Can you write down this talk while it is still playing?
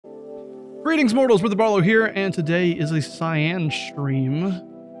Greetings, mortals. With the Barlow here, and today is a cyan stream,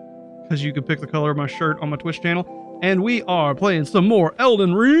 because you can pick the color of my shirt on my Twitch channel, and we are playing some more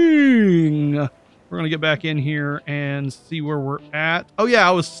Elden Ring. We're gonna get back in here and see where we're at. Oh yeah,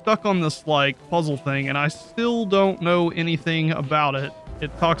 I was stuck on this like puzzle thing, and I still don't know anything about it.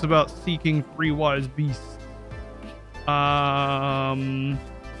 It talks about seeking 3 wise beasts. I'm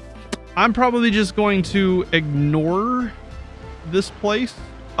probably just going to ignore this place.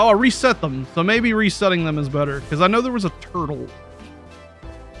 Oh, I reset them. So maybe resetting them is better. Because I know there was a turtle.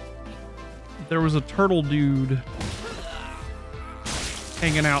 There was a turtle dude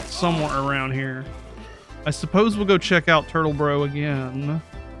hanging out somewhere around here. I suppose we'll go check out Turtle Bro again.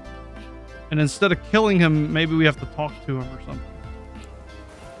 And instead of killing him, maybe we have to talk to him or something.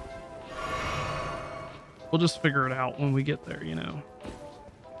 We'll just figure it out when we get there, you know.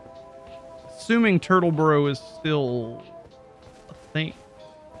 Assuming Turtle Bro is still a thing.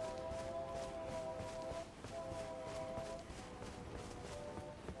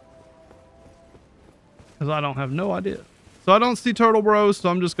 Because I don't have no idea. So I don't see Turtle Bro, so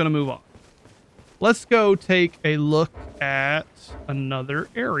I'm just going to move on. Let's go take a look at another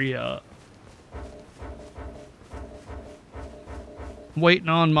area. Waiting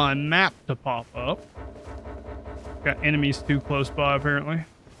on my map to pop up. Got enemies too close by, apparently.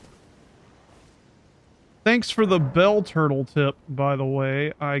 Thanks for the bell turtle tip, by the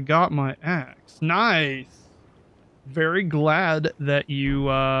way. I got my axe. Nice! Very glad that you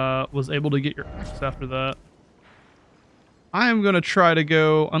was able to get your axe after that. I am going to try to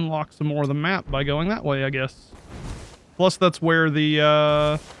go unlock some more of the map by going that way, I guess. Plus, that's where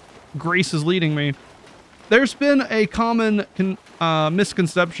the grace is leading me. There's been a common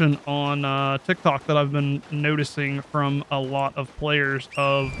misconception on TikTok that I've been noticing from a lot of players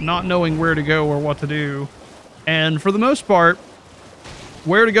of not knowing where to go or what to do. And for the most part,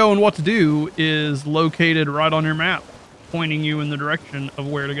 where to go and what to do is located right on your map, pointing you in the direction of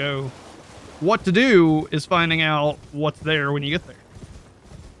where to go. What to do is finding out what's there when you get there.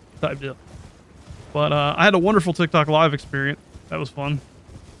 Type deal. But I had a wonderful TikTok live experience. That was fun.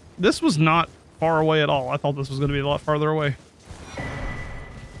 This was not far away at all. I thought this was going to be a lot farther away.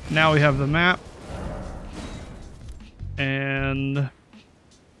 Now we have the map. And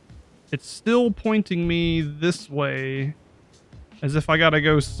it's still pointing me this way. As if I got to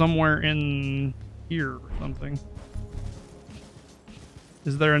go somewhere in here or something.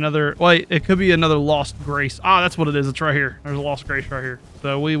 Is there another... Wait, it could be another Lost Grace. Ah, that's what it is. It's right here. There's a Lost Grace right here.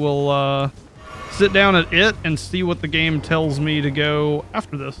 So we will sit down at it and see what the game tells me to go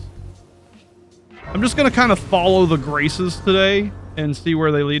after this. I'm just going to kind of follow the graces today and see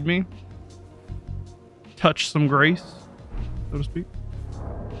where they lead me. Touch some grace, so to speak.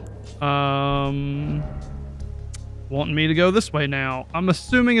 Wanting me to go this way now. I'm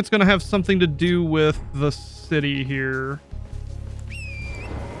assuming it's going to have something to do with the city here.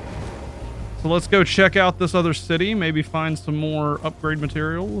 So let's go check out this other city. Maybe find some more upgrade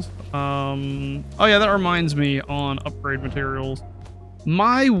materials. Oh yeah, that reminds me on upgrade materials.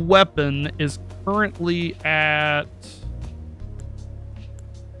 My weapon is currently at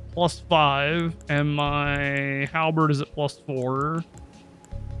 +5 and my halberd is at +4.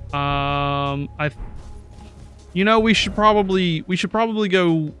 You know, we should probably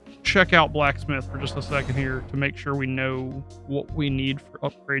go check out blacksmith for just a second here to make sure we know what we need for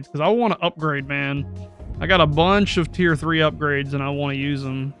upgrades, because I want to upgrade, man. I got a bunch of tier 3 upgrades and I want to use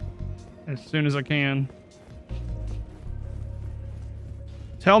them as soon as I can.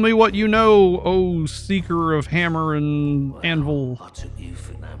 Tell me what you know, oh seeker of hammer and anvil.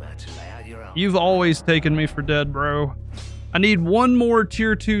 You've always taken me for dead, bro. I need one more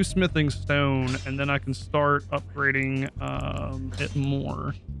tier 2 smithing stone, and then I can start upgrading it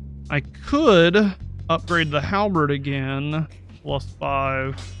more. I could upgrade the halberd again,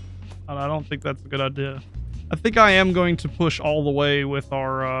 +5, but I don't think that's a good idea. I think I am going to push all the way with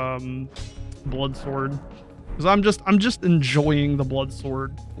our blood sword, because I'm just enjoying the blood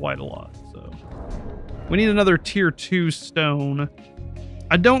sword quite a lot. So we need another tier 2 stone.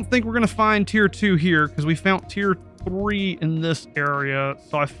 I don't think we're gonna find tier 2 here because we found tier 3 in this area,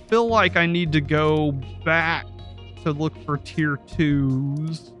 so I feel like I need to go back to look for tier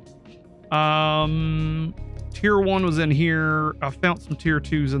 2s. Tier 1 was in here. I found some tier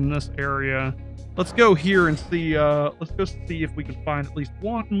 2s in this area. Let's go here and see, let's go see if we can find at least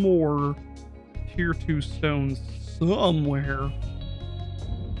one more tier 2 stones somewhere.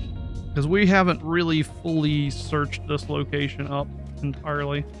 Because we haven't really fully searched this location up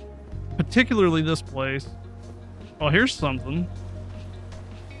entirely. Particularly this place. Oh, here's something.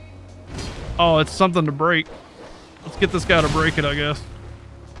 Oh, it's something to break. Let's get this guy to break it, I guess.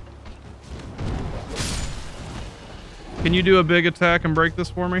 Can you do a big attack and break this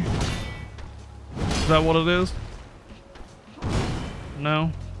for me? Is that what it is?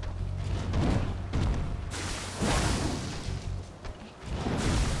 No.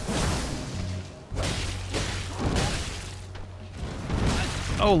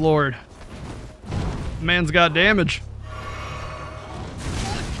 Oh, Lord. Man's got damage.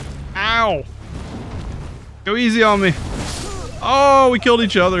 Ow. Go easy on me. Oh, we killed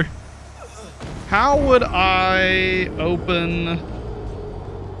each other. How would I open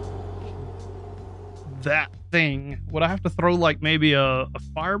that thing? Would I have to throw like maybe a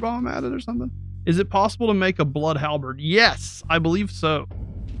firebomb at it or something? Is it possible to make a blood halberd? Yes, I believe so.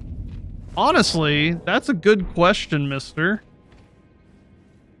 Honestly, that's a good question, mister.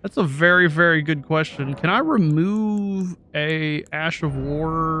 That's a very, very good question. Can I remove a Ash of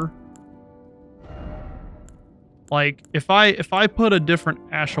War? Like, if I put a different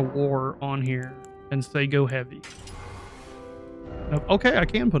Ash of War on here and say go heavy. Okay, I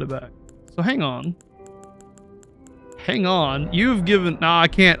can put it back. So hang on. Hang on. You've given... Nah, I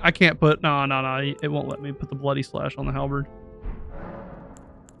can't put... No. It won't let me put the Bloody Slash on the halberd.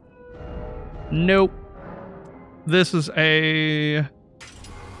 Nope. This is a...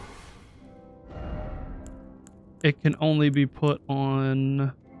 It can only be put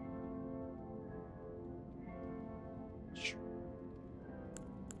on...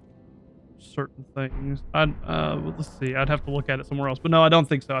 certain things. Let's see. I'd have to look at it somewhere else. But no, I don't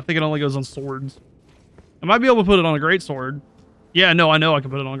think so. I think it only goes on swords. I might be able to put it on a greatsword. Yeah, no, I know I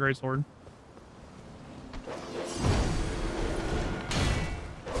can put it on a greatsword.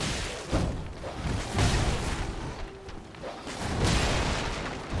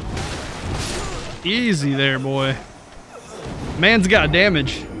 Easy there, boy. Man's got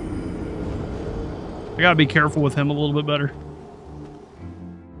damage. I gotta be careful with him a little bit better.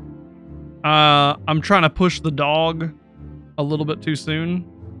 I'm trying to push the dog a little bit too soon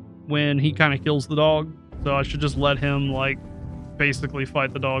when he kind of kills the dog. So I should just let him, like, basically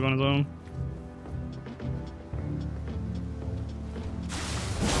fight the dog on his own.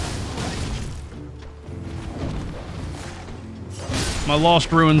 My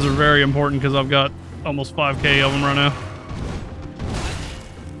Lost Ruins are very important because I've got almost 5k of them right now.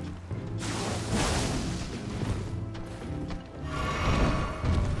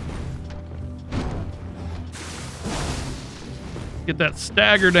 Get that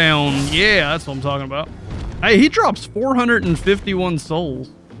stagger down. Yeah, that's what I'm talking about. Hey, he drops 451 souls.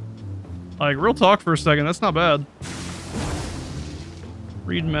 Like, real talk for a second, that's not bad.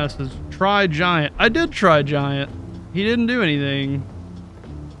 Read message. Try giant. I did try giant. He didn't do anything.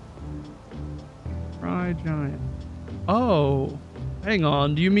 Try giant. Oh, hang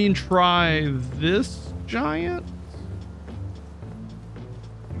on. Do you mean try this giant?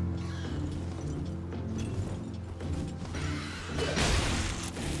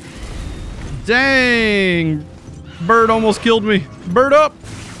 Dang! Bird almost killed me. Bird up!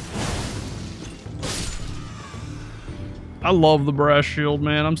 I love the brass shield,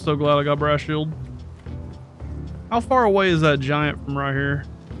 man. I'm so glad I got brass shield. How far away is that giant from right here?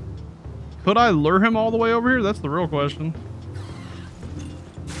 Could I lure him all the way over here? That's the real question.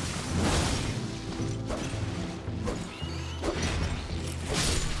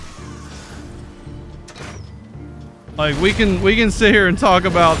 Like, we can sit here and talk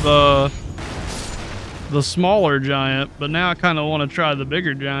about the smaller giant, but now I kind of want to try the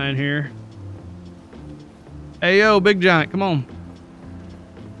bigger giant here. Hey, yo, big giant, come on.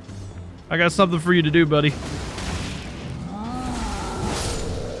 I got something for you to do, buddy.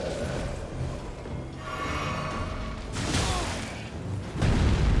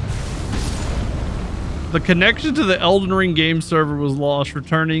 The connection to the Elden Ring game server was lost.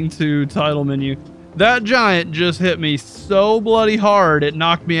 Returning to title menu. That giant just hit me so bloody hard it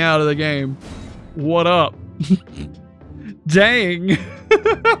knocked me out of the game. What up? Dang.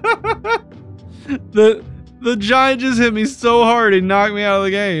 The giant just hit me so hard he knocked me out of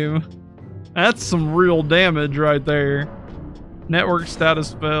the game. That's some real damage right there. Network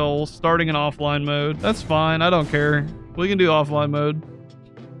status fell. Starting in offline mode. That's fine. I don't care. We can do offline mode.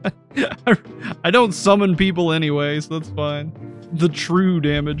 I don't summon people anyway, so that's fine. The true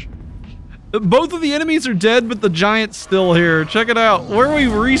damage. Both of the enemies are dead, but the giant's still here. Check it out. Where we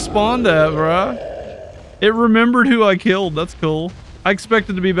respawned at, bruh. It remembered who I killed. That's cool. I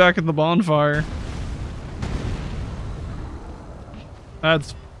expected to be back at the bonfire.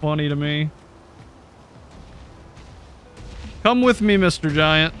 That's funny to me. Come with me, Mr.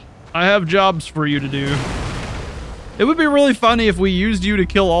 Giant. I have jobs for you to do. It would be really funny if we used you to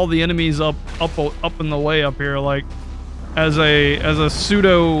kill all the enemies up in the way up here, like as a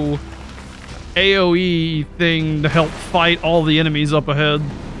pseudo AoE thing to help fight all the enemies up ahead.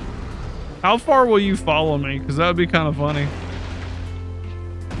 How far will you follow me? Because that would be kind of funny.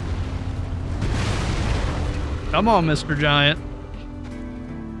 Come on, Mr. Giant.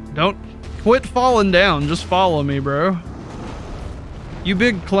 Don't quit falling down. Just follow me, bro. You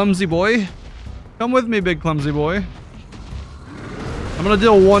big clumsy boy. Come with me, big clumsy boy. I'm gonna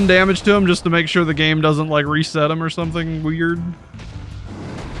deal 1 damage to him just to make sure the game doesn't like reset him or something weird.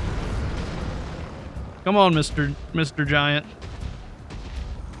 Come on, Mr. Giant.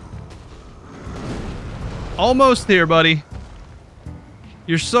 Almost here, buddy.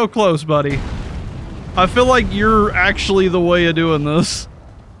 You're so close, buddy. I feel like you're actually the way of doing this.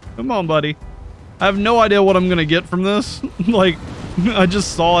 Come on, buddy. I have no idea what I'm gonna get from this. Like, I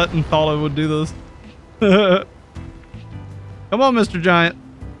just saw it and thought I would do this. Come on, Mr. Giant.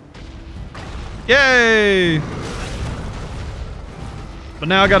 Yay! But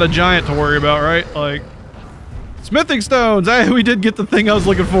now I got a giant to worry about, right? Like, smithing stones! Hey, we did get the thing I was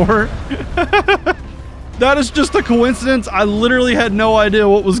looking for. That is just a coincidence. I literally had no idea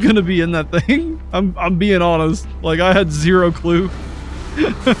what was going to be in that thing. I'm being honest. Like, I had zero clue.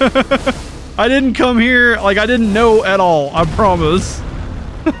 I didn't come here. Like, I didn't know at all. I promise.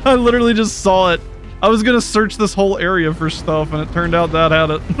 I literally just saw it. I was going to search this whole area for stuff, and it turned out that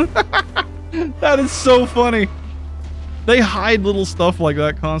had it. That is so funny. They hide little stuff like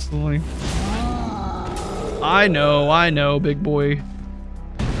that constantly. I know, big boy.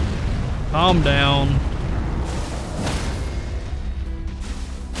 Calm down.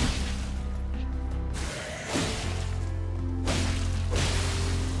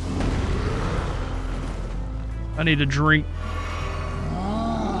 I need a drink.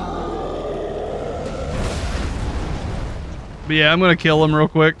 But yeah, I'm gonna kill him real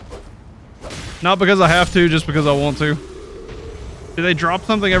quick. Not because I have to, just because I want to. Do they drop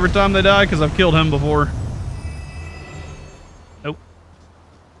something every time they die? Because I've killed him before. Nope.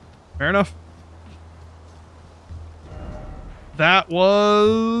 Fair enough. That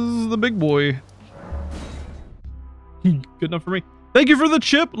was the big boy. Good enough for me. Thank you for the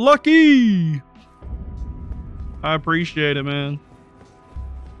chip, Lucky! I appreciate it, man.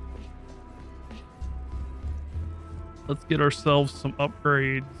 Let's get ourselves some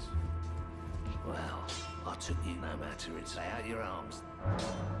upgrades. Well, I took you no matter it's out your arms.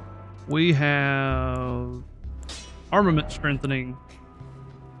 We have armament strengthening.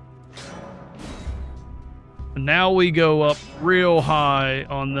 And now we go up real high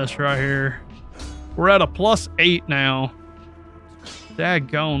on this right here. We're at a +8 now.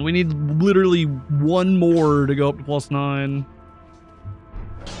 Daggone, we need literally 1 more to go up to +9.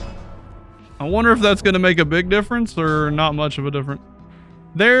 I wonder if that's going to make a big difference or not much of a difference.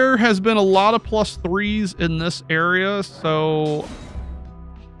 There has been a lot of +3s in this area, so...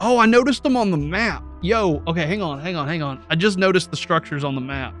 Oh, I noticed them on the map. Yo, okay, hang on. I just noticed the structures on the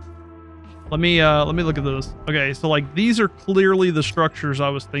map. Let me look at those. Okay, so like these are clearly the structures I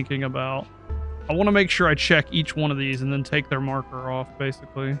was thinking about. I want to make sure I check each one of these and then take their marker off,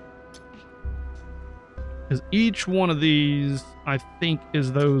 basically. Because each one of these, I think,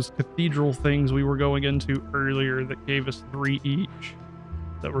 is those cathedral things we were going into earlier that gave us 3 each.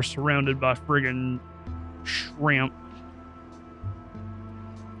 That were surrounded by friggin' shrimp.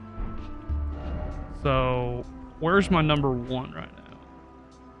 So, where's my number 1 right now?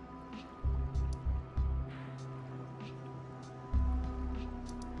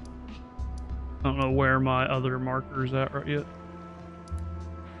 I don't know where my other marker's at right yet.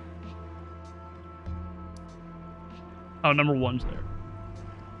 Oh, number 1's there.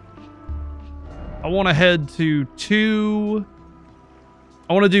 I want to head to 2.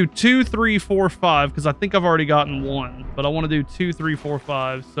 I want to do 2, 3, 4, 5 because I think I've already gotten 1, but I want to do 2, 3, 4,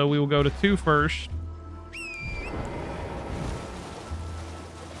 5. So we will go to 2 first.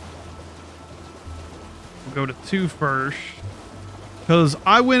 We'll go to 2 first. Because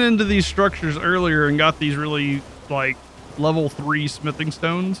I went into these structures earlier and got these really, like, level 3 smithing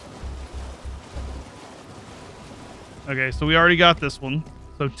stones. Okay, so we already got this one.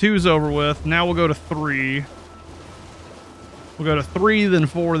 So 2's over with. Now we'll go to 3. We'll go to 3, then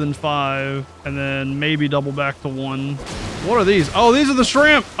 4, then 5. And then maybe double back to 1. What are these? Oh, these are the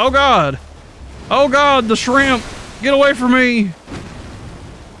shrimp! Oh, God! Oh, God, the shrimp! Get away from me!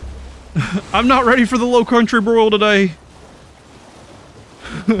 I'm not ready for the low country broil today.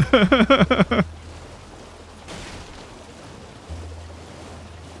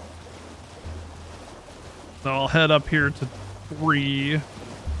 So I'll head up here to 3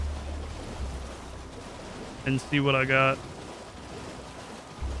 and see what I got.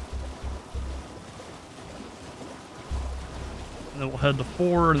 then we'll head to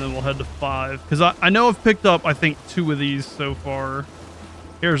 4, and then we'll head to 5. Because I know I've picked up, I think, 2 of these so far.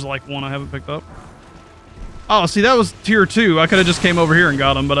 Here's like one I haven't picked up. Oh, see, that was tier 2. I could have just came over here and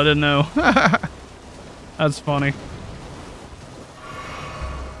got them, but I didn't know. That's funny.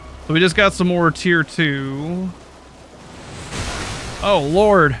 So we just got some more tier 2. Oh,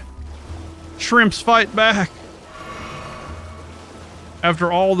 Lord. Shrimps fight back.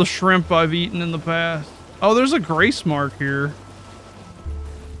 After all the shrimp I've eaten in the past. Oh, there's a grace mark here.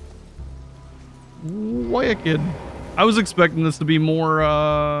 Wicked. I was expecting this to be more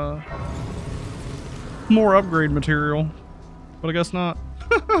upgrade material, but I guess not.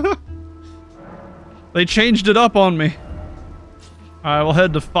 They changed it up on me. Alright, we'll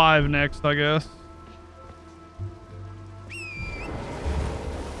head to 5 next, I guess.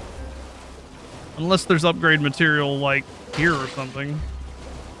 Unless there's upgrade material, like, here or something.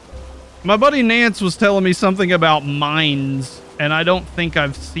 My buddy Nance was telling me something about mines, and I don't think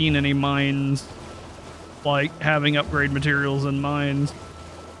I've seen any mines, like, having upgrade materials in mines.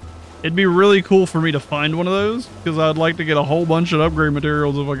 It'd be really cool for me to find one of those, because I'd like to get a whole bunch of upgrade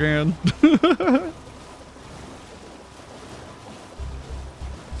materials if I can.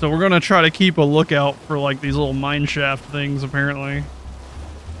 So we're going to try to keep a lookout for, like, these little mine shaft things, apparently.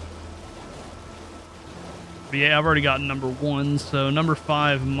 But yeah, I've already got number 1, so number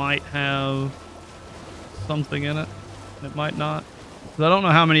 5 might have something in it. It might not. Because I don't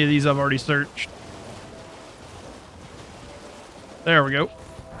know how many of these I've already searched. There we go.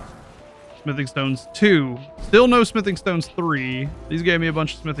 Smithing stones 2. Still no smithing stones 3. These gave me a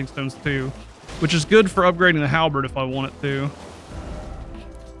bunch of smithing stones 2, which is good for upgrading the halberd if I want it to.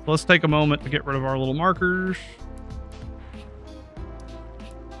 So let's take a moment to get rid of our little markers.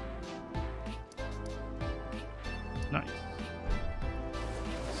 Nice.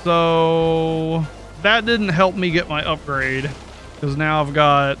 So that didn't help me get my upgrade, because now I've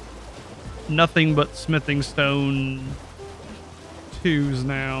got nothing but smithing stone 2s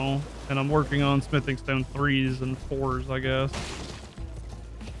now, and I'm working on smithing stone 3s and 4s, I guess.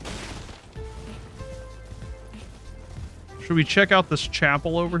 Should we check out this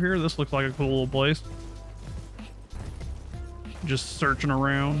chapel over here? This looks like a cool little place. Just searching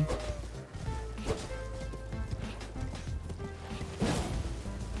around.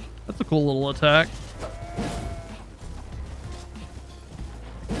 That's a cool little attack.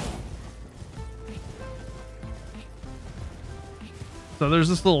 So there's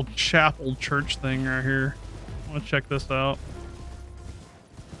this little chapel church thing right here. I want to check this out.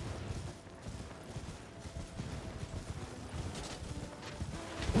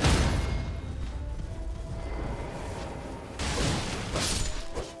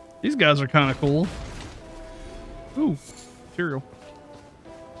 These guys are kind of cool. Ooh, material.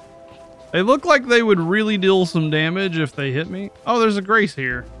 They look like they would really deal some damage if they hit me. Oh, there's a grace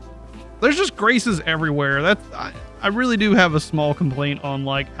here. There's just graces everywhere. That's I really do have a small complaint on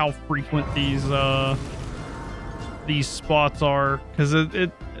like how frequent these spots are, because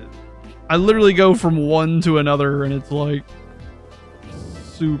I literally go from one to another and it's like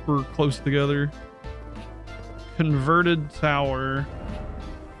super close together. Converted tower.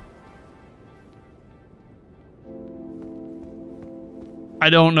 I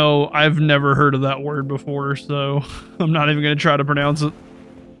don't know. I've never heard of that word before, so I'm not even going to try to pronounce it.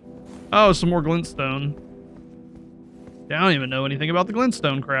 Oh, some more glintstone. I don't even know anything about the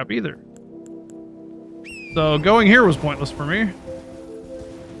glintstone crap either. So going here was pointless for me.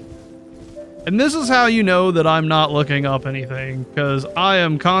 And this is how you know that I'm not looking up anything, because I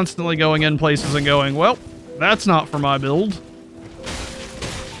am constantly going in places and going, well, that's not for my build.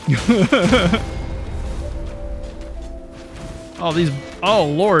 Oh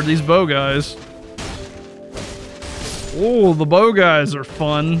Lord, these bow guys. Oh, the bow guys are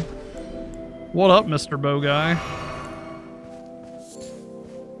fun. What up, Mr. Bow Guy?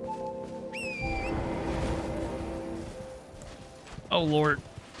 Oh Lord.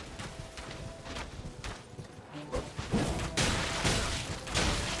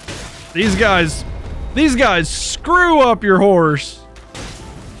 These guys screw up your horse.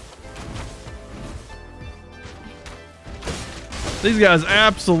 These guys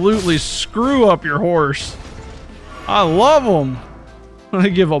absolutely screw up your horse. I love them. They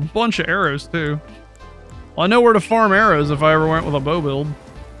give a bunch of arrows too. Well, I know where to farm arrows if I ever went with a bow build.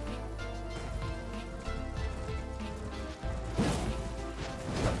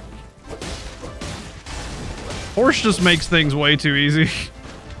 Horse just makes things way too easy.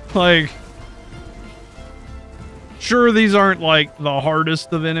 Like, sure, these aren't like the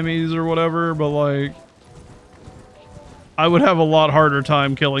hardest of enemies or whatever, but like, I would have a lot harder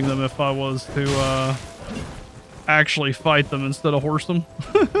time killing them if I was to actually fight them instead of horse them.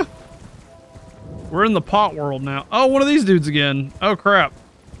 We're in the pot world now. Oh, one of these dudes again. Oh, crap.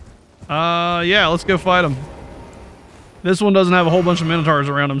 Yeah, let's go fight him. This one doesn't have a whole bunch of minotaurs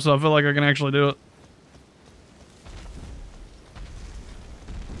around him, so I feel like I can actually do it.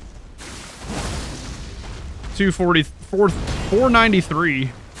 $493.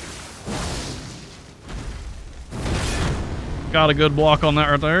 Got a good block on that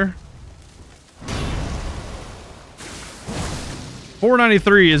right there.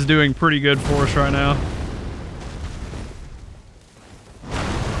 493 is doing pretty good for us right now.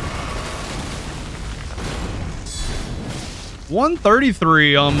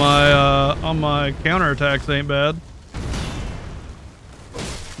 $133 on my counterattacks ain't bad.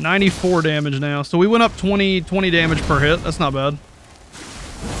 94 damage now. So we went up 20 damage per hit. That's not bad.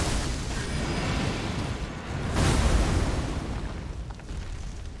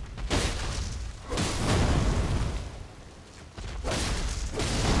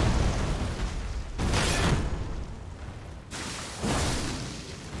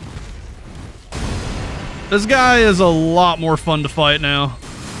 This guy is a lot more fun to fight now.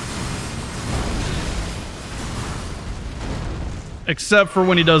 Except for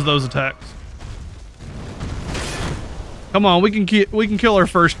when he does those attacks. Come on, we can kill our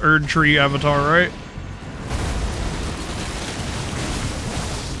first Erd Tree avatar, right?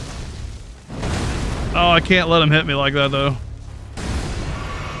 Oh, I can't let him hit me like that though.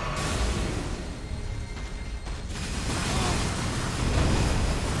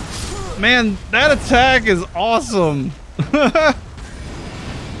 Man, that attack is awesome. That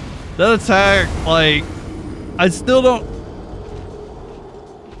attack, like, I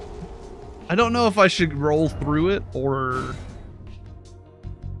don't know if I should roll through it or,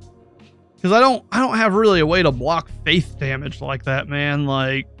 because I don't have really a way to block faith damage like that, man.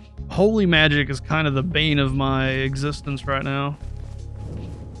 Like, holy magic is kind of the bane of my existence right now.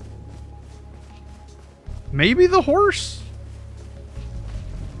 Maybe the horse?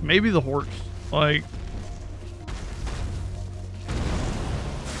 Maybe the horse. Like,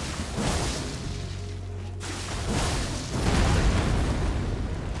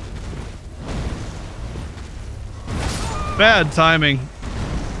 bad timing.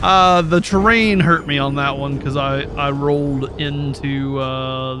 The terrain hurt me on that one because I rolled into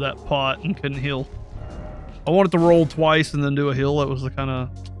that pot and couldn't heal. I wanted to roll twice and then do a heal. That was the kind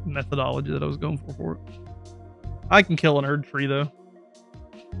of methodology that I was going for it. I can kill an Erd Tree though.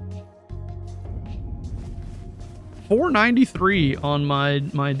 493 on my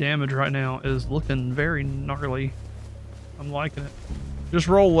damage right now is looking very gnarly. I'm liking it. Just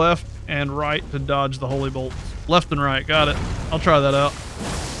roll left and right to dodge the holy bolts. Left and right, got it. I'll try that out.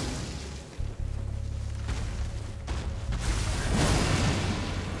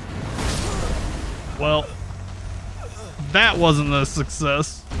 Well, that wasn't a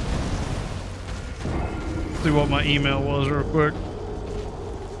success. Let's see what my email was real quick.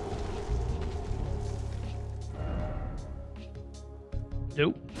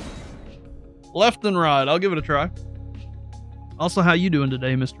 Nope. Left and right. I'll give it a try. Also, how you doing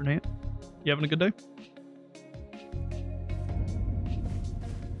today, Mr. Nant? You having a good day?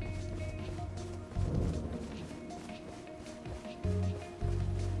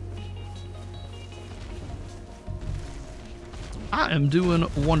 I am doing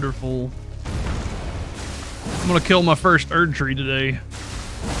wonderful. I'm gonna kill my first Erd Tree today.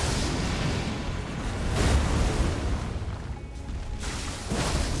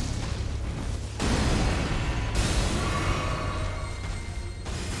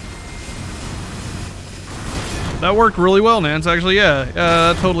 That worked really well, Nance. Actually, yeah,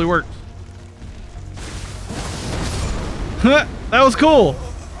 that totally worked. That was cool.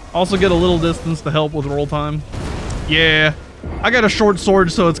 Also get a little distance to help with roll time. Yeah, I got a short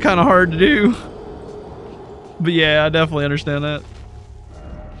sword, so it's kind of hard to do. But yeah, I definitely understand that.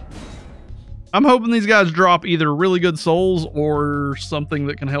 I'm hoping these guys drop either really good souls or something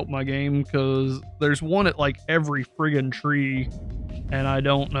that can help my game, because there's one at like every friggin' tree, and I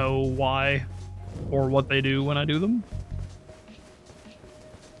don't know why or what they do when I do them.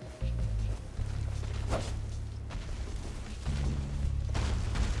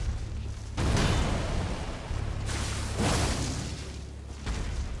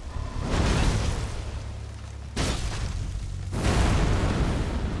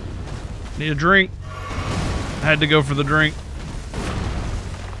 Need a drink. I had to go for the drink.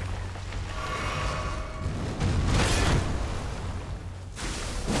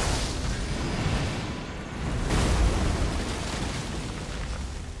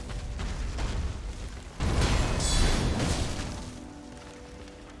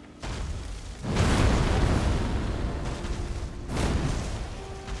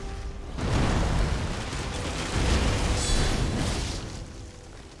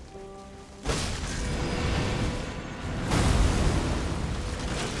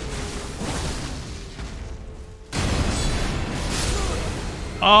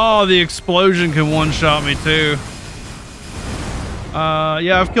 Oh, the explosion can one-shot me too.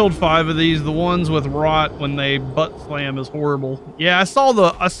 Yeah, I've killed 5 of these. The ones with rot when they butt slam is horrible. Yeah, I saw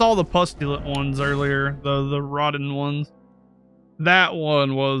the pustulent ones earlier, the rotten ones. That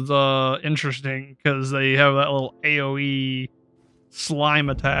one was interesting because they have that little AoE slime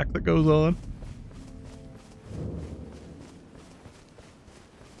attack that goes on.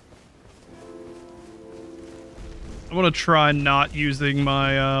 I'm gonna try not using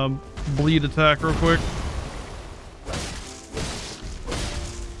my bleed attack real quick.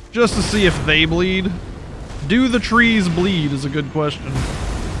 Just to see if they bleed. Do the trees bleed is a good question.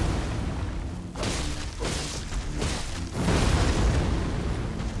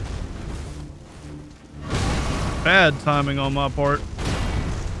 Bad timing on my part.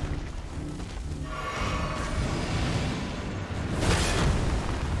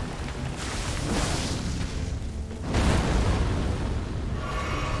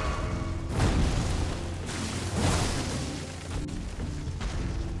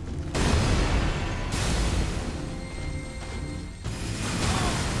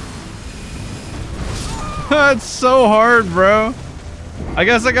 It's so hard, bro. I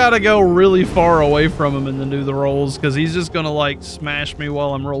guess I gotta go really far away from him and then do the rolls, because he's just gonna like smash me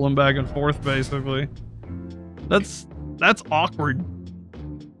while I'm rolling back and forth, basically. That's awkward.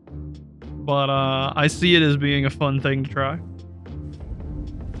 But I see it as being a fun thing to try.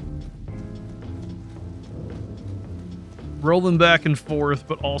 Rolling back and forth,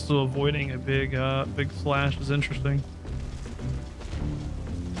 but also avoiding a big slash is interesting.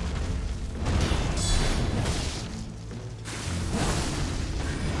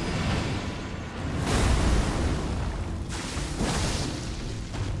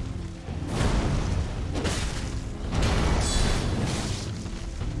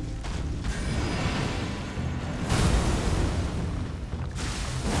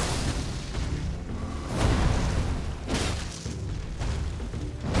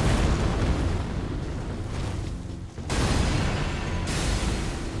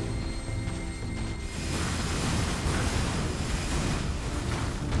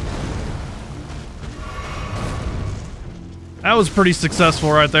 That was pretty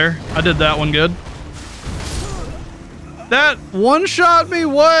successful right there. I did that one good. That one-shot me?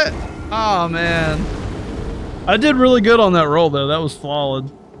 What? Oh, man. I did really good on that roll, though. That was flawed.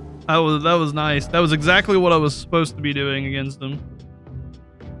 That was nice. That was exactly what I was supposed to be doing against him.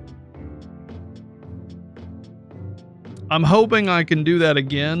 I'm hoping I can do that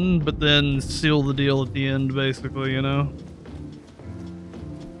again, but then seal the deal at the end, basically, you know?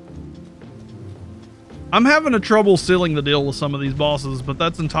 I'm having a trouble sealing the deal with some of these bosses, but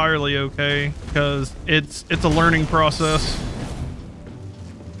that's entirely okay, because it's a learning process.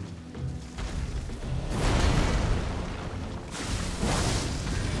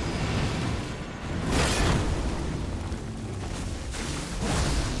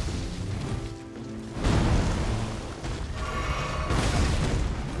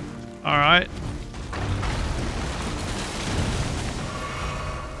 All right.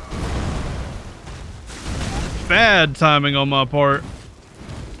 Bad timing on my part.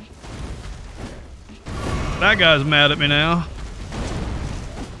 That guy's mad at me now.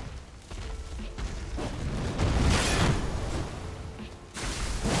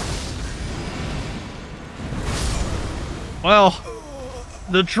 Well,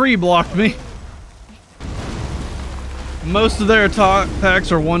 the tree blocked me. Most of their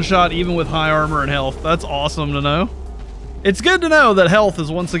attacks are one-shot, even with high armor and health. That's awesome to know. It's good to know that health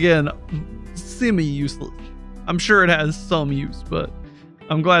is once again semi-useless. I'm sure it has some use, but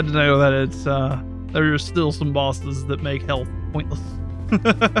I'm glad to know that it's there are still some bosses that make health pointless.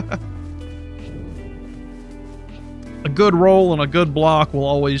 A good roll and a good block will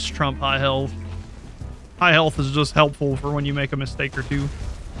always trump high health. High health is just helpful for when you make a mistake or two.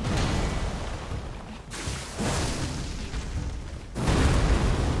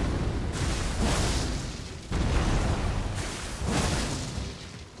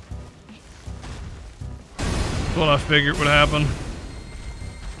 What I figured would happen.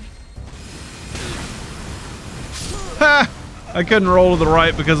 Ha! I couldn't roll to the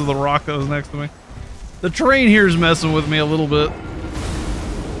right because of the rock that was next to me. The terrain here is messing with me a little bit.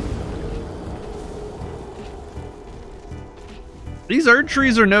 These Erd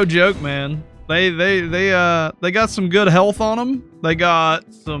trees are no joke, man. They got some good health on them. They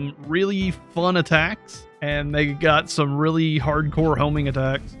got some really fun attacks, and they got some really hardcore homing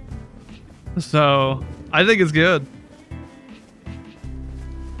attacks. So I think it's good.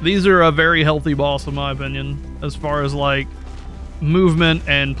 These are a very healthy boss in my opinion, as far as like movement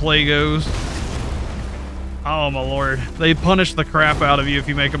and play goes. Oh my lord. They punish the crap out of you if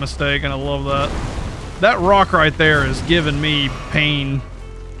you make a mistake, and I love that. That rock right there is giving me pain.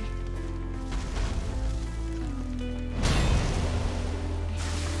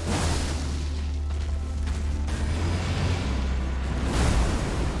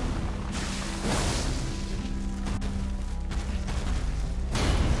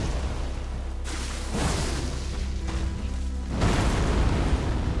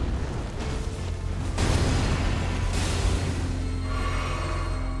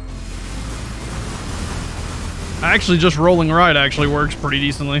 Actually, just rolling right actually works pretty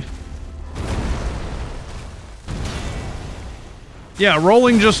decently. Yeah,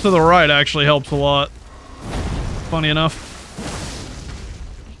 rolling just to the right actually helps a lot. Funny enough.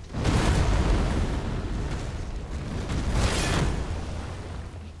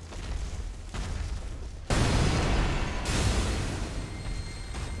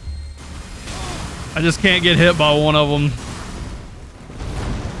 I just can't get hit by one of them.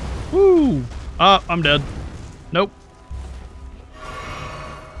 Woo! Ah, I'm dead. Nope.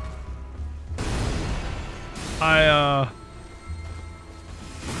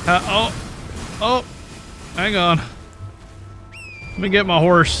 Oh, hang on. Let me get my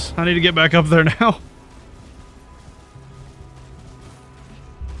horse. I need to get back up there now.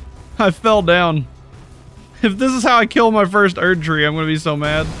 I fell down. If this is how I kill my first Erd tree, I'm gonna be so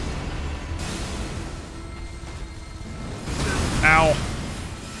mad. Ow.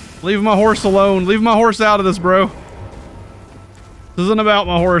 Leave my horse alone. Leave my horse out of this, bro. This isn't about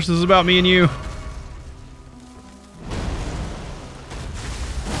my horse. This is about me and you.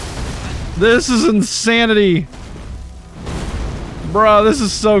 This is insanity. Bruh, this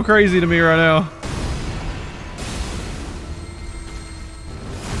is so crazy to me right now.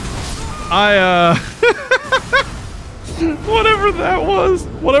 Whatever that was.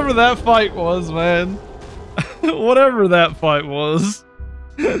 Whatever that fight was, man. Whatever that fight was.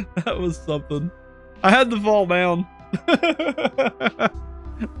 That was something. I had to fall down. That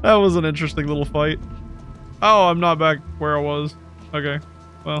was an interesting little fight. Oh, I'm not back where I was. Okay.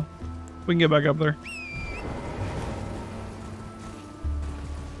 Well, we can get back up there.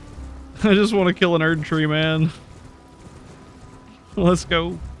 I just want to kill an Erd tree, man. Let's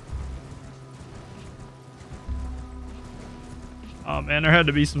go. Oh man, there had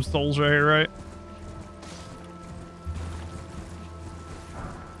to be some souls right here, right?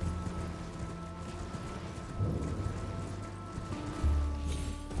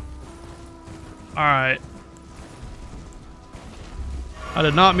 Alright. I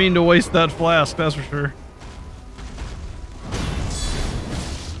did not mean to waste that flask, that's for sure.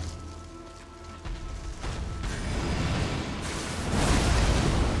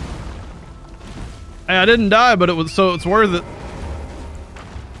 Hey, I didn't die, but it was, so it's worth it.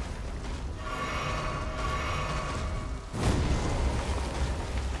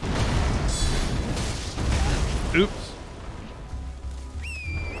 Oops.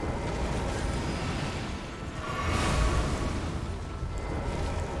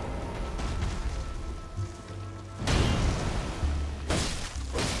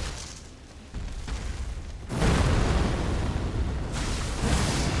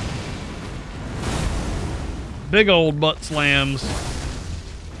 Big old butt slams.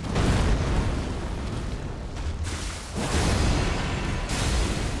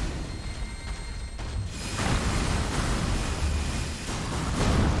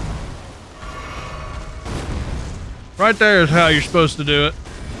 Right there is how you're supposed to do it.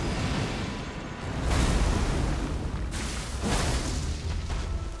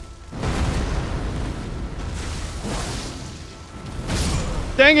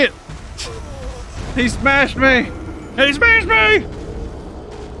 Dang it! He smashed me! He smashed me!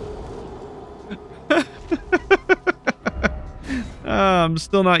 I'm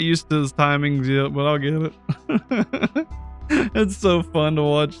still not used to his timings yet, but I'll get it. It's so fun to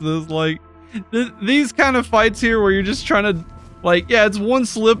watch this. Like, these kind of fights here where you're just trying to, like, yeah, it's one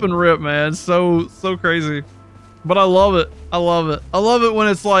slip and rip, man. It's so crazy. But I love it. I love it. I love it when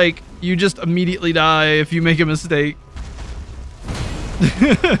it's like, you just immediately die if you make a mistake.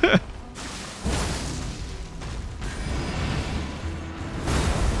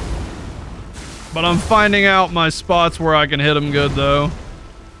 But I'm finding out my spots where I can hit him good, though.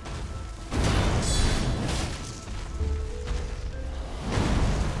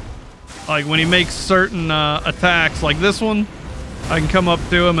 Like when he makes certain attacks, like this one, I can come up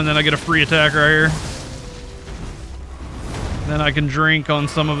to him and then I get a free attack right here. Then I can drink on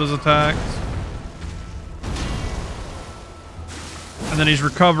some of his attacks. And then he's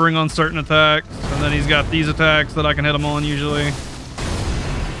recovering on certain attacks. And then he's got these attacks that I can hit him on usually.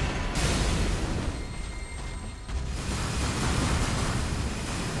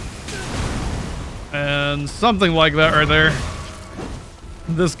 and something like that right there.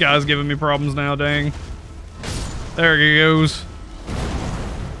 This guy's giving me problems now, dang. There he goes.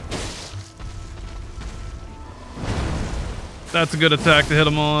 That's a good attack to hit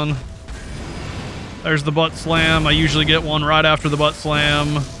him on. There's the butt slam. I usually get one right after the butt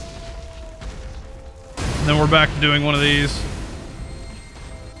slam. And then we're back to doing one of these.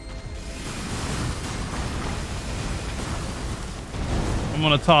 I'm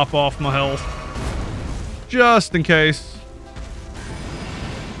gonna top off my health. Just in case.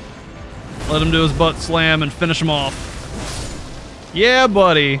 Let him do his butt slam and finish him off. Yeah,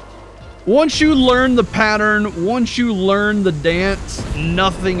 buddy. Once you learn the pattern, once you learn the dance,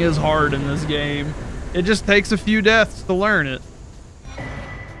 nothing is hard in this game. It just takes a few deaths to learn it.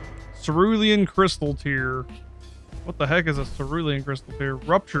 Cerulean Crystal Tear. What the heck is a Cerulean Crystal Tear?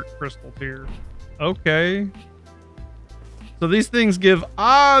 Ruptured Crystal Tear. Okay. So these things give...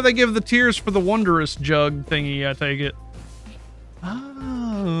 they give the tears for the Wondrous Jug thingy, I take it.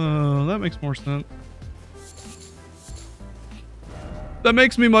 Oh, that makes more sense. That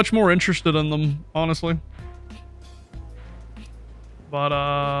makes me much more interested in them, honestly. But,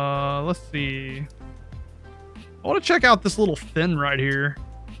 let's see. I want to check out this little fin right here.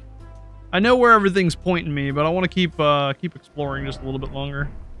 I know where everything's pointing me, but I want to keep exploring just a little bit longer.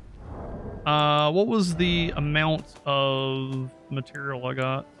 What was the amount of material I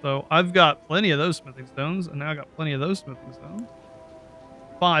got? So I've got plenty of those smithing stones, and now I got plenty of those smithing stones.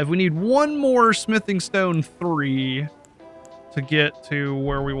 5. We need one more smithing stone 3 to get to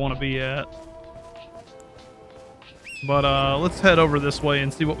where we want to be at. But let's head over this way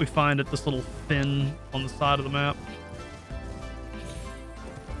and see what we find at this little fin on the side of the map.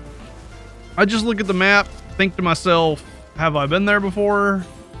 I just look at the map, think to myself, have I been there before?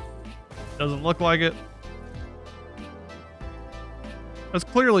 Doesn't look like it. That's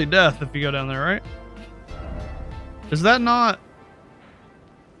clearly death if you go down there, right? Is that not...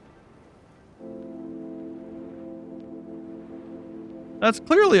 That's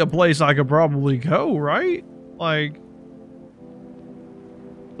clearly a place I could probably go, right? Like...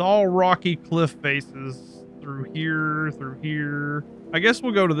 It's all rocky cliff faces. Through here, through here. I guess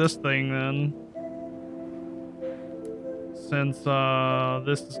we'll go to this thing then. Since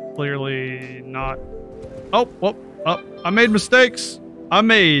this is clearly not... Oh, whoop, oh, I made mistakes. I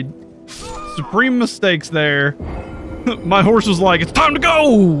made supreme mistakes there. My horse was like, it's time to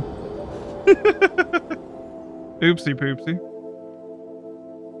go! Oopsie poopsie.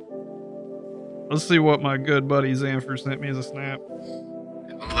 Let's see what my good buddy Xanfer sent me as a snap.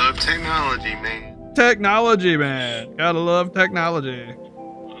 I love technology, man. Technology, man. Gotta love technology.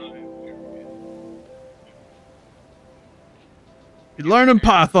 You're learning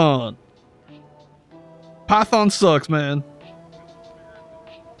Python. Python sucks, man.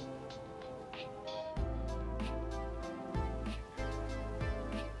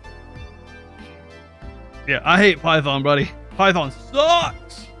 Yeah, I hate Python, buddy. Python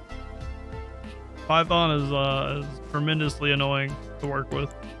sucks. Python is tremendously annoying to work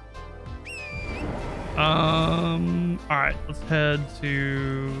with. Alright, let's head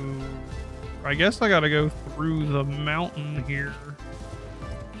to... I guess I gotta go through the mountain here.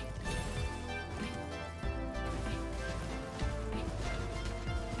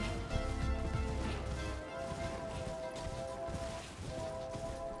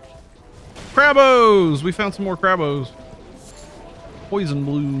 Crabos! We found some more crabos. Poison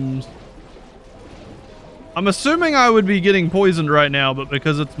blooms. I'm assuming I would be getting poisoned right now, but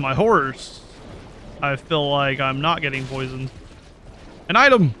because it's my horse, I feel like I'm not getting poisoned. An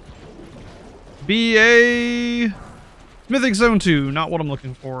item! Be a smithing stone 2. Not what I'm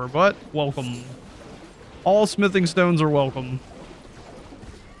looking for, but welcome. All smithing stones are welcome.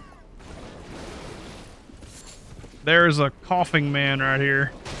 There's a coughing man right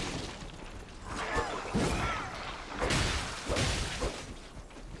here.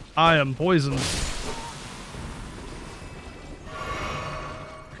 I am poisoned.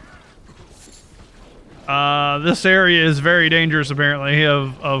 This area is very dangerous, apparently,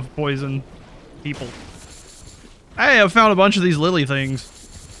 of poison people. Hey, I've found a bunch of these lily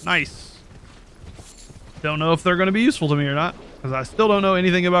things. Nice. Don't know if they're going to be useful to me or not, because I still don't know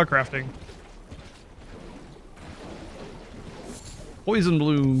anything about crafting. Poison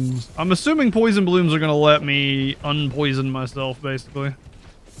blooms. I'm assuming poison blooms are going to let me unpoison myself, basically.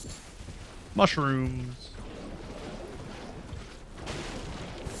 Mushrooms.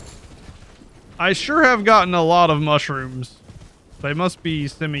 I sure have gotten a lot of mushrooms. They must be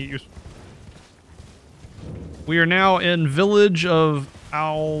semi-useful. We are now in village of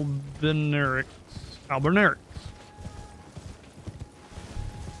Albernerics.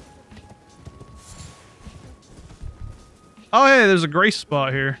 Oh, hey, there's a grace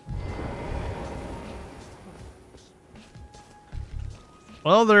spot here.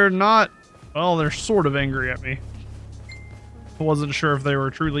 Well, they're not... Well, they're sort of angry at me. I wasn't sure if they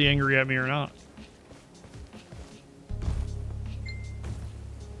were truly angry at me or not.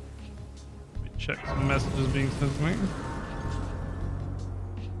 Let me check some messages being sent to me.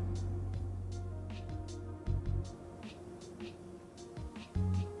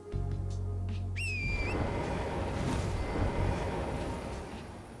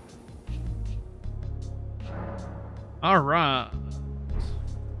 All right.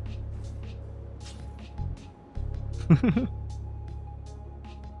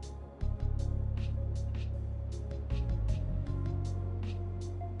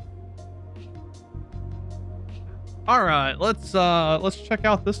 All right, let's check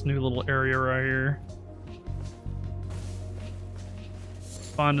out this new little area right here.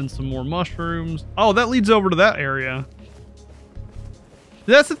 Finding some more mushrooms. Oh, that leads over to that area.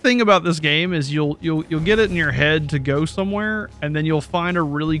 That's the thing about this game is you'll get it in your head to go somewhere, and then you'll find a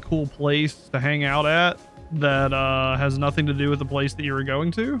really cool place to hang out at that has nothing to do with the place that you were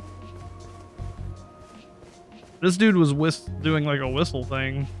going to. This dude was doing like a whistle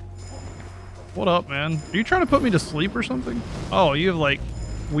thing. What up, man? Are you trying to put me to sleep or something? Oh, you have like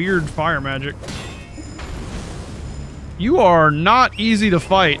weird fire magic. You are not easy to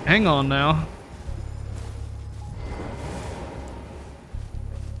fight. Hang on now.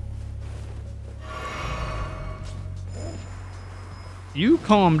 You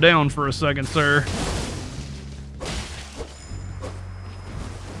calm down for a second, sir.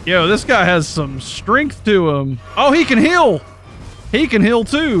 Yo, this guy has some strength to him. Oh, he can heal. He can heal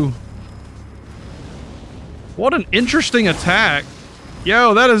too. What an interesting attack.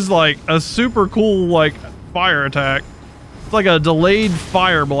 Yo, that is like a super cool like fire attack. It's like a delayed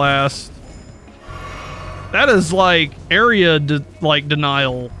fire blast. That is like area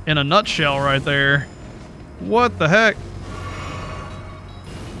denial in a nutshell right there. What the heck?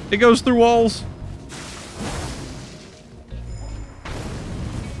 It goes through walls.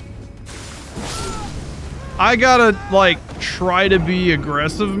 I gotta like try to be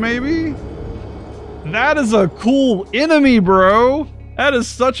aggressive maybe. That is a cool enemy, bro. That is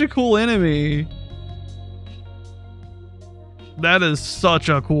such a cool enemy. That is such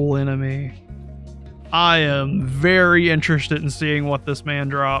a cool enemy. I am very interested in seeing what this man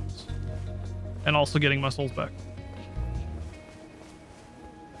drops. And also getting my souls back.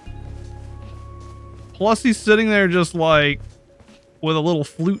 Plus he's sitting there just like with a little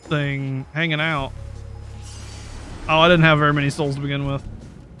flute thing hanging out. Oh, I didn't have very many souls to begin with.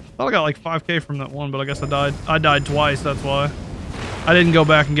 I thought I got like 5k from that one, but I guess I died. I died twice, that's why. I didn't go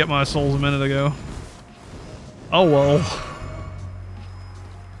back and get my souls a minute ago. Oh well.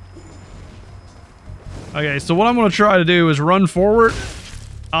 Okay, so what I'm going to try to do is run forward.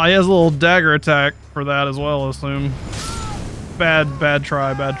 Oh, he has a little dagger attack for that as well, I assume. Bad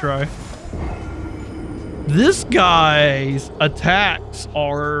try, bad try. This guy's attacks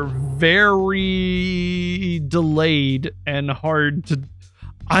are very delayed and hard to...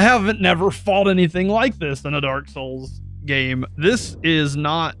 I haven't never fought anything like this in a Dark Souls game. This is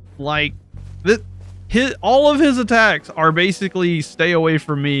not like... all of his attacks are basically stay away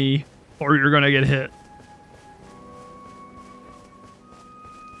from me or you're going to get hit.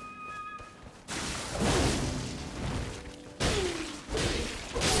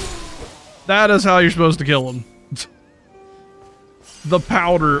 That is how you're supposed to kill him. The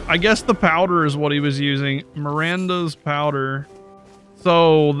powder. I guess the powder is what he was using. Miranda's powder.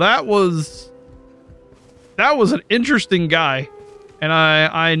 So that was an interesting guy. And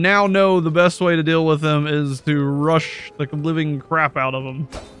I now know the best way to deal with him is to rush the living crap out of him.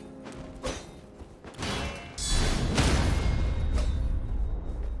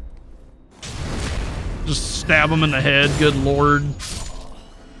 Just stab him in the head, good lord.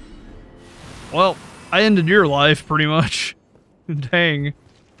 Well, I ended your life, pretty much. Dang.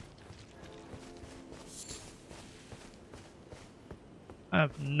 I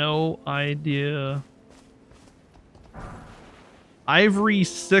have no idea. Ivory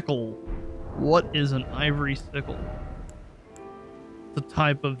sickle. What is an ivory sickle? It's a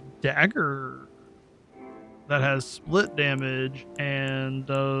type of dagger that has split damage and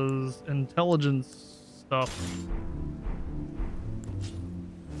does intelligence stuff.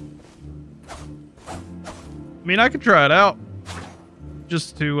 I mean, I could try it out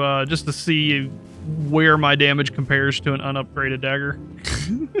just to see where my damage compares to an unupgraded dagger.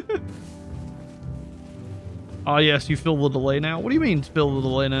 Oh yes, you feel the delay now? What do you mean feel the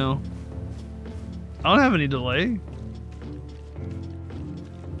delay now? I don't have any delay.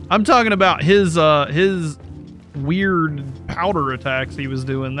 I'm talking about his weird powder attacks he was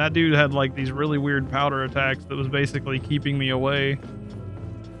doing. That dude had like these really weird powder attacks that was basically keeping me away.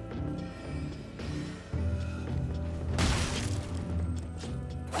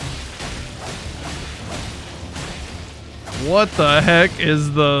 What the heck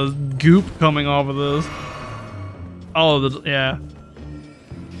is the goop coming off of this? Oh, yeah.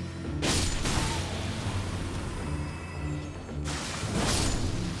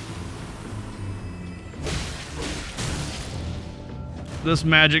 This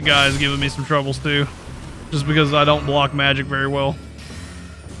magic guy is giving me some troubles too, just because I don't block magic very well.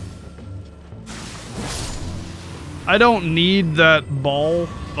 I don't need that ball,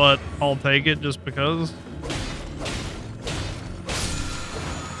 but I'll take it just because.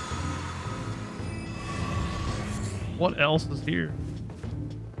 What else is here?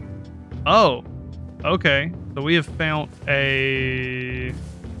 Oh, okay. So we have found a...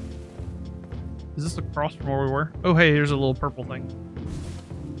 Is this across from where we were? Oh, hey, here's a little purple thing.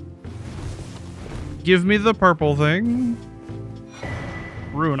 Give me the purple thing.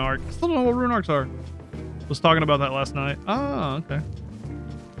 Ruin arc. I still don't know what ruin arcs are. Was talking about that last night. Ah, okay.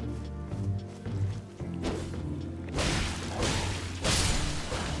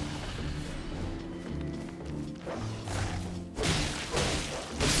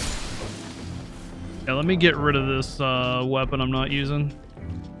 Yeah, let me get rid of this weapon I'm not using.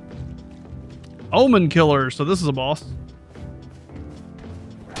 Omenkiller. So this is a boss.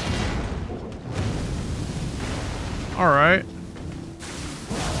 All right.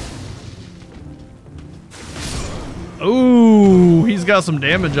 Ooh, he's got some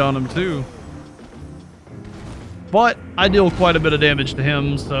damage on him too. But I deal quite a bit of damage to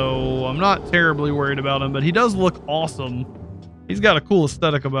him, so I'm not terribly worried about him. But he does look awesome. He's got a cool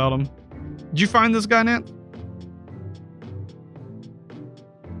aesthetic about him. Did you find this guy, Nat?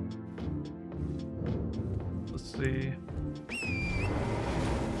 Let's see.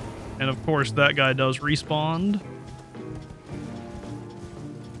 And of course, that guy does respawn.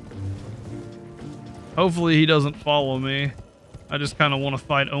 Hopefully he doesn't follow me. I just kind of want to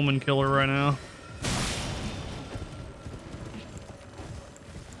fight Omenkiller right now.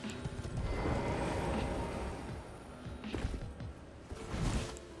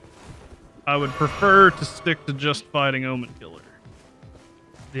 I would prefer to stick to just fighting Omenkiller.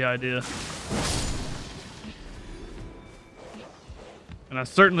 The idea. And I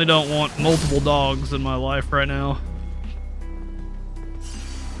certainly don't want multiple dogs in my life right now.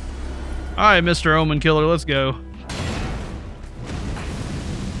 Alright, Mr. Omenkiller, let's go.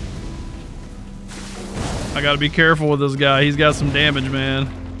 I gotta be careful with this guy. He's got some damage, man.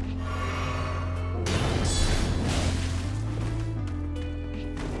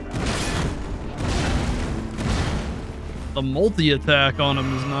 The multi-attack on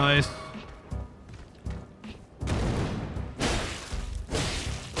him is nice.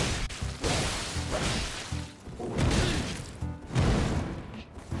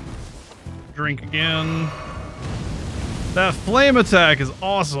 Drink again. That flame attack is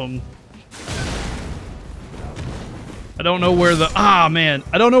awesome. I don't know where the... Ah, man.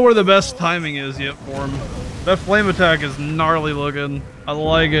 I don't know where the best timing is yet for him. That flame attack is gnarly looking. I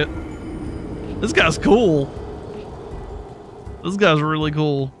like it. This guy's cool. This guy's really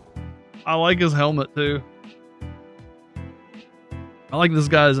cool. I like his helmet, too. I like this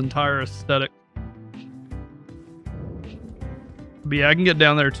guy's entire aesthetic. But yeah, I can get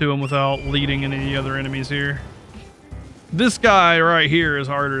down there to him without leading any other enemies here. This guy right here is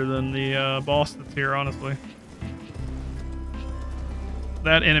harder than the boss that's here, honestly.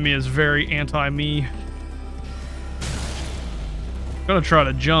 That enemy is very anti-me. I'm gonna try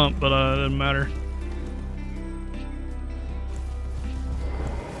to jump, but it doesn't matter.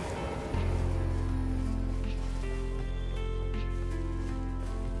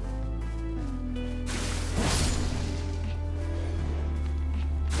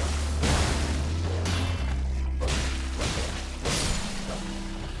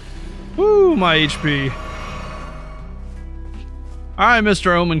 Woo, my HP. Alright,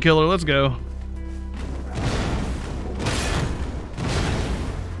 Mr. Omenkiller, let's go.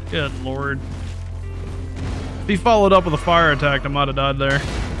 Good lord. If he followed up with a fire attack, I might have died there.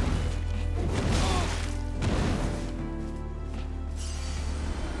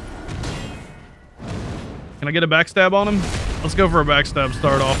 Can I get a backstab on him? Let's go for a backstab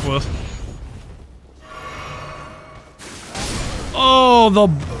start off with. Oh,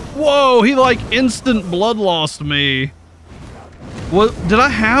 whoa, he like instant blood lost me. What did I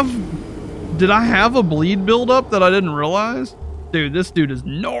have a bleed buildup that I didn't realize? Dude, this dude is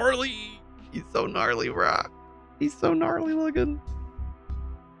gnarly. He's so gnarly, bro. He's so gnarly looking.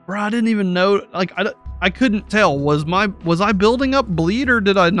 Bro, I didn't even know, like, I couldn't tell. Was I building up bleed or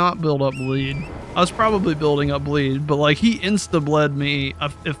did I not build up bleed? I was probably building up bleed, but like he insta-bled me,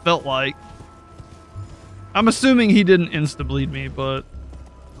 it felt like. I'm assuming he didn't insta-bleed me, but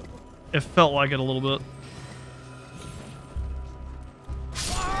it felt like it a little bit.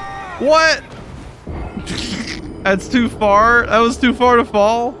 What? That's too far? That was too far to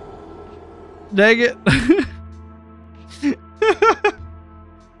fall? Dang it.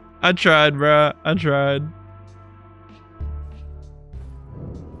 I tried, bruh. I tried.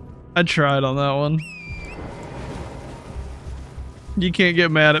 I tried on that one. You can't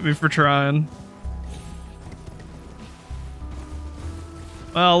get mad at me for trying.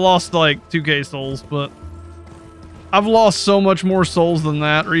 Well, I lost like 2k souls, but I've lost so much more souls than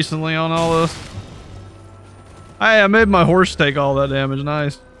that recently on all this. I made my horse take all that damage.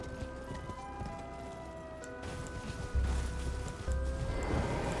 Nice.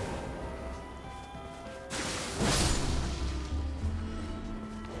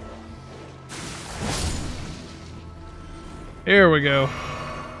 Here we go.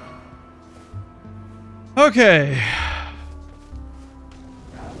 Okay.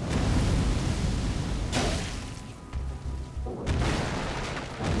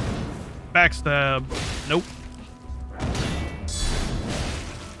 Backstab. Nope.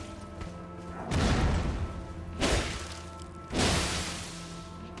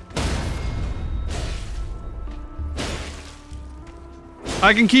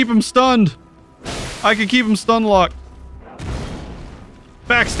 I can keep him stunned. I can keep him stun locked.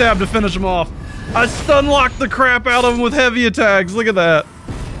 Backstab to finish him off. I stun locked the crap out of him with heavy attacks. Look at that.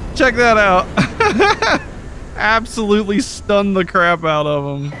 Check that out. Absolutely stunned the crap out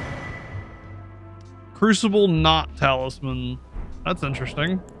of him. Crucible not talisman. That's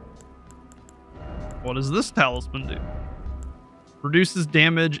interesting. What does this talisman do? Reduces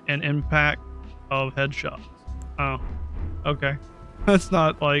damage and impact of headshots. Oh, okay. That's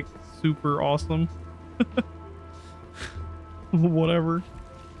not like super awesome. Whatever.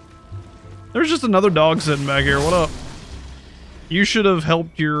 There's just another dog sitting back here. What up? You should have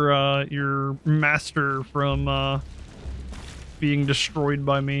helped your master from being destroyed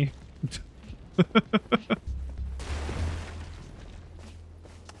by me. I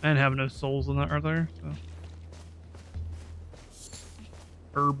didn't have no souls in that right there. So.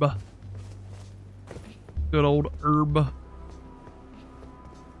 Herb. Good old herb.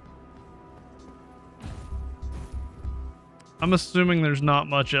 I'm assuming there's not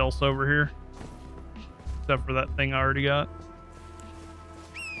much else over here. Except for that thing I already got.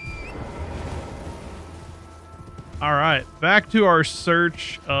 Alright, back to our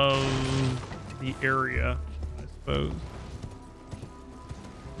search of the area, I suppose.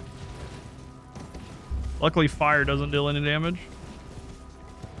 Luckily fire doesn't deal any damage.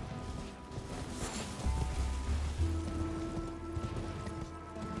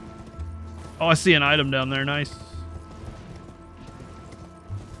 Oh, I see an item down there, nice.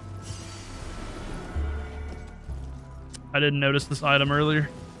 I didn't notice this item earlier.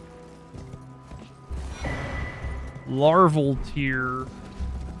 Larval tier.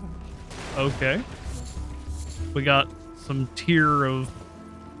 Okay. We got some tier of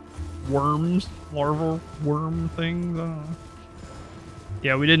worms. Larval worm things.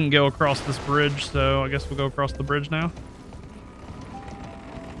 Yeah, we didn't go across this bridge, so I guess we'll go across the bridge now.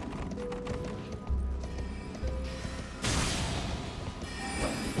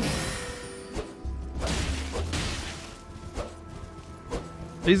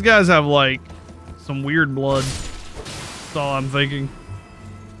 These guys have like some weird blood. That's all I'm thinking.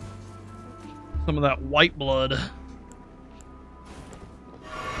 Some of that white blood.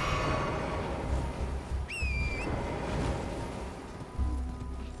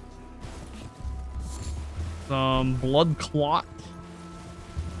 Some blood clot.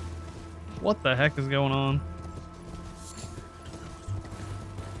 What the heck is going on?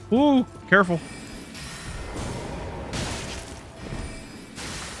 Ooh, careful.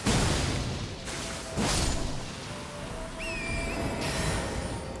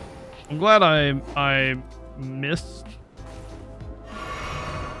 I'm glad I missed.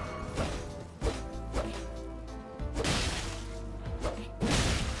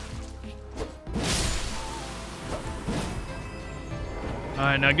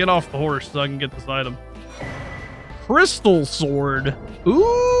 Alright, now get off the horse so I can get this item. Crystal sword. Ooh,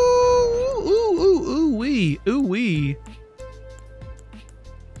 ooh, ooh, ooh, wee, ooh, wee.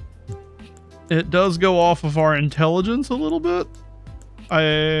 It does go off of our intelligence a little bit.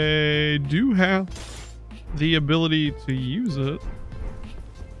 I do have the ability to use it.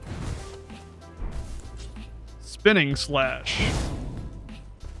 Spinning slash.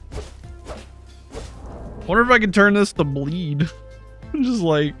 Wonder if I could turn this to bleed. Just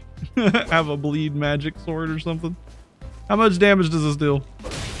like have a bleed magic sword or something. How much damage does this deal?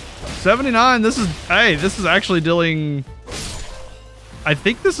 79. This is, hey, this is actually dealing, I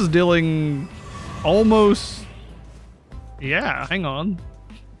think this is dealing almost, yeah, hang on.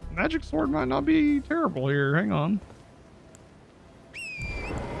 Magic sword might not be terrible here. Hang on.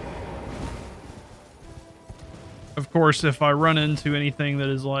 Of course, if I run into anything that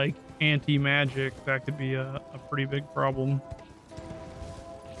is like anti-magic, that could be a pretty big problem.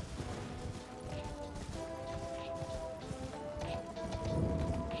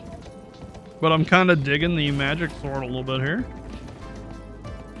 But I'm kind of digging the magic sword a little bit here.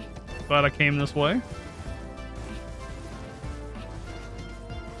 Glad I came this way.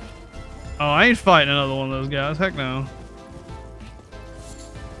 Oh, I ain't fighting another one of those guys. Heck no.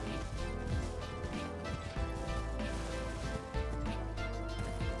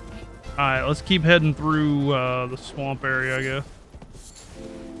 Alright, let's keep heading through the swamp area, I guess.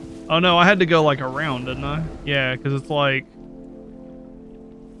 Oh no, I had to go like around, didn't I? Yeah, because it's like...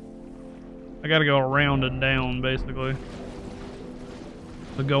 I gotta go around and down, basically.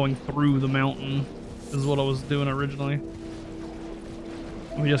 So going through the mountain is what I was doing originally.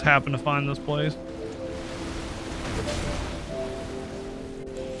 We just happened to find this place.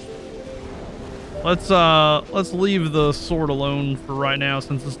 Let's leave the sword alone for right now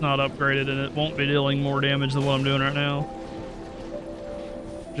since it's not upgraded and it won't be dealing more damage than what I'm doing right now.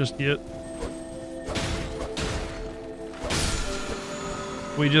 Just yet.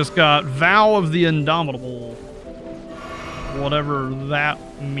 We just got Vow of the Indomitable. Whatever that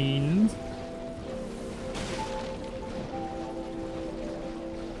means.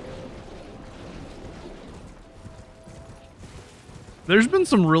 There's been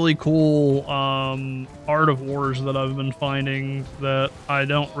some really cool Art of Wars that I've been finding that I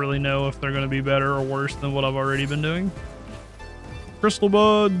don't really know if they're going to be better or worse than what I've already been doing. Crystal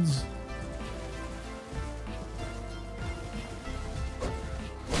Buds.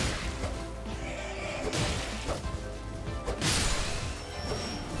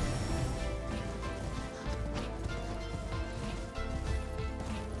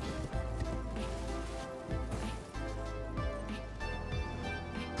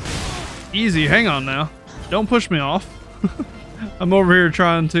 Easy, hang on now. Don't push me off. I'm over here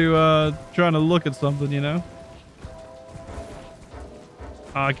trying to look at something, you know.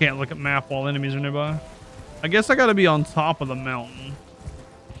 I can't look at map while enemies are nearby. I guess I gotta be on top of the mountain.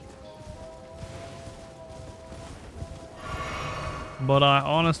 But I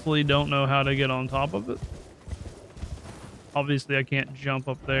honestly don't know how to get on top of it. Obviously I can't jump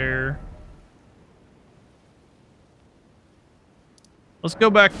up there. Let's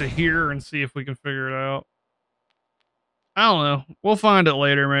go back to here and see if we can figure it out. I don't know. We'll find it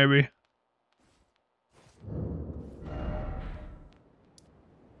later, maybe.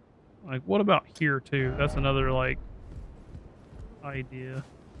 Like, what about here, too? That's another, like, idea.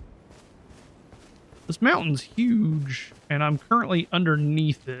 This mountain's huge, and I'm currently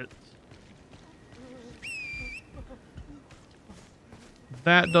underneath it.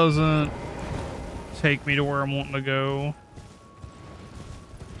 That doesn't take me to where I'm wanting to go.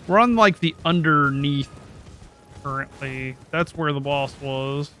 We're on, like, the underneath currently. That's where the boss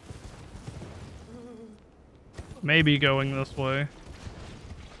was. Maybe going this way.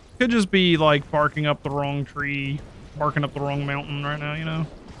 Could just be, like, barking up the wrong tree, barking up the wrong mountain right now, you know?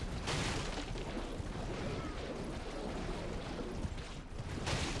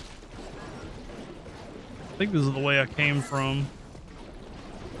 I think this is the way I came from.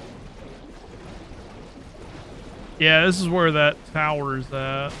 Yeah, this is where that tower's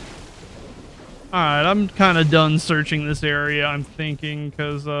at. Alright, I'm kind of done searching this area, I'm thinking,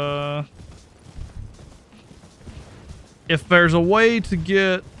 because, if there's a way to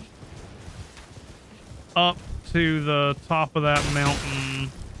get up to the top of that mountain...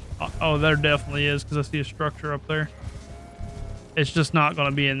 Oh, there definitely is, because I see a structure up there. It's just not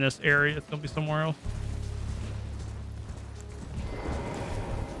going to be in this area. It's going to be somewhere else.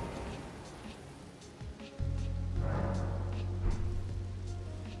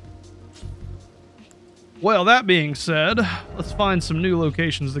 Well, that being said, let's find some new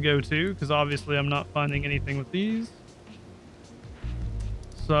locations to go to, because obviously I'm not finding anything with these.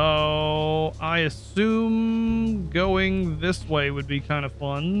 So, I assume going this way would be kind of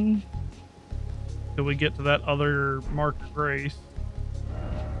fun. Till we get to that other marker grace.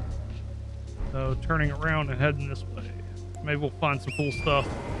 So, turning around and heading this way. Maybe we'll find some cool stuff.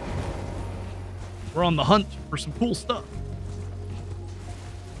 We're on the hunt for some cool stuff.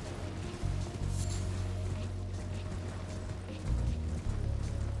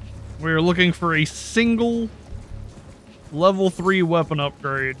 We are looking for a single level 3 weapon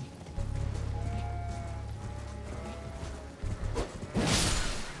upgrade.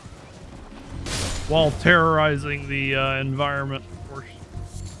 While terrorizing the environment, of course.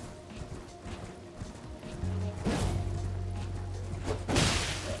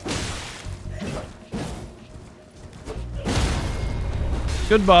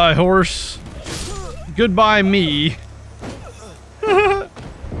 Goodbye, horse. Goodbye, me.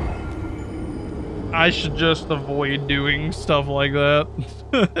 I should just avoid doing stuff like that.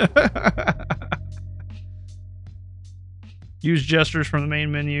 Use gestures from the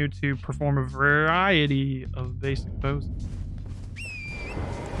main menu to perform a variety of basic poses.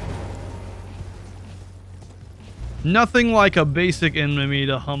 Nothing like a basic enemy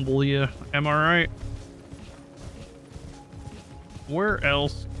to humble you, am I right? Where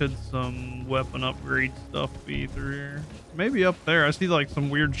else could some weapon upgrade stuff be through here? Maybe up there. I see like some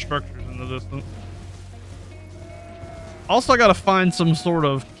weird structures in the distance. Also, I gotta find some sort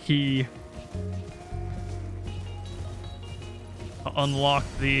of key to unlock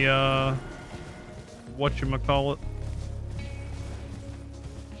the, whatchamacallit.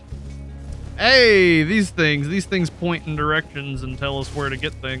 Hey, these things point in directions and tell us where to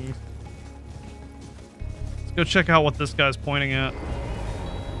get things. Let's go check out what this guy's pointing at.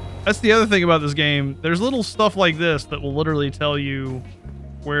 That's the other thing about this game. There's little stuff like this that will literally tell you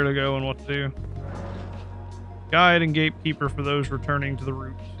where to go and what to do. Guide and gatekeeper for those returning to the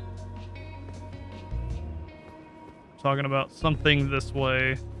roots. Talking about something this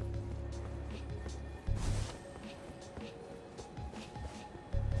way.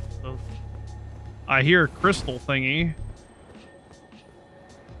 So, I hear a crystal thingy.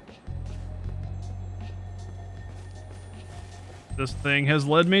 This thing has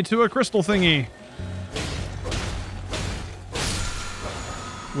led me to a crystal thingy.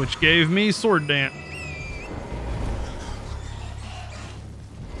 Which gave me sword dance.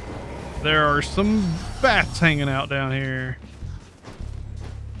 There are some bats hanging out down here.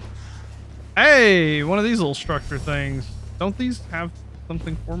 Hey, one of these little structure things. Don't these have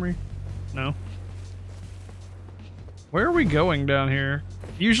something for me? No. Where are we going down here?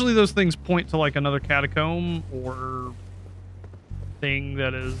 Usually those things point to like another catacomb or thing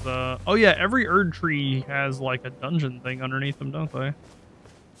that is, oh yeah, every Erd tree has like a dungeon thing underneath them, don't they?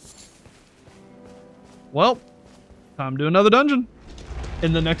 Well, time to do another dungeon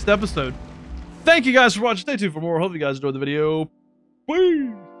in the next episode. Thank you guys for watching. Stay tuned for more. Hope you guys enjoyed the video.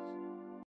 Peace.